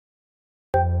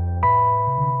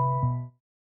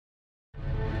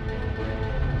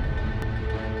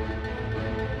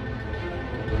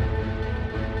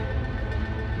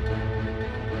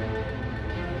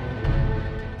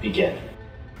begin.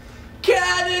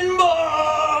 Cannonball!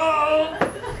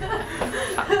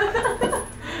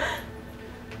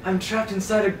 I'm trapped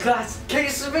inside a glass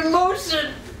case of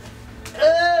emotion!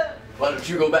 Why don't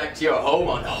you go back to your home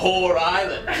on Whore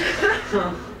Island?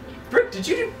 Brick, did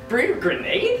you bring a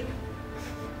grenade?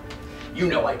 You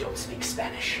know I don't speak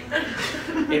Spanish.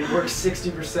 It works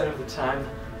 60% of the time,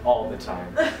 all the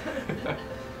time.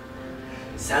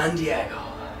 San Diego.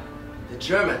 The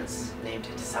Germans named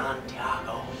it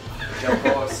Santiago, which of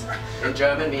course in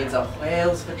German means a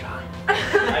whale's vagina.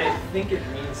 I think it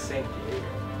means St. Diego.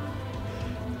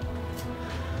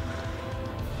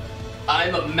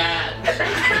 I'm a man.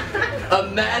 A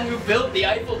man who built the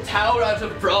Eiffel Tower out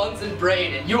of bronze and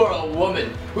brain, and you are a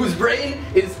woman whose brain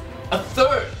is a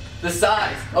third the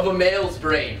size of a male's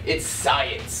brain. It's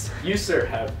science. You, sir,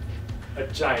 have a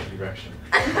giant erection.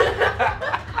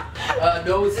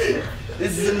 No,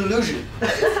 this is an illusion.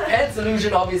 Pants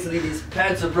illusion, obviously these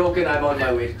pants are broken. I'm on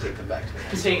my way to take them back to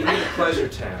me. Take me to Pleasure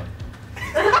Town.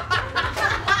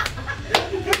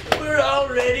 We're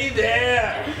already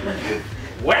there.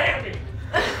 Whammy!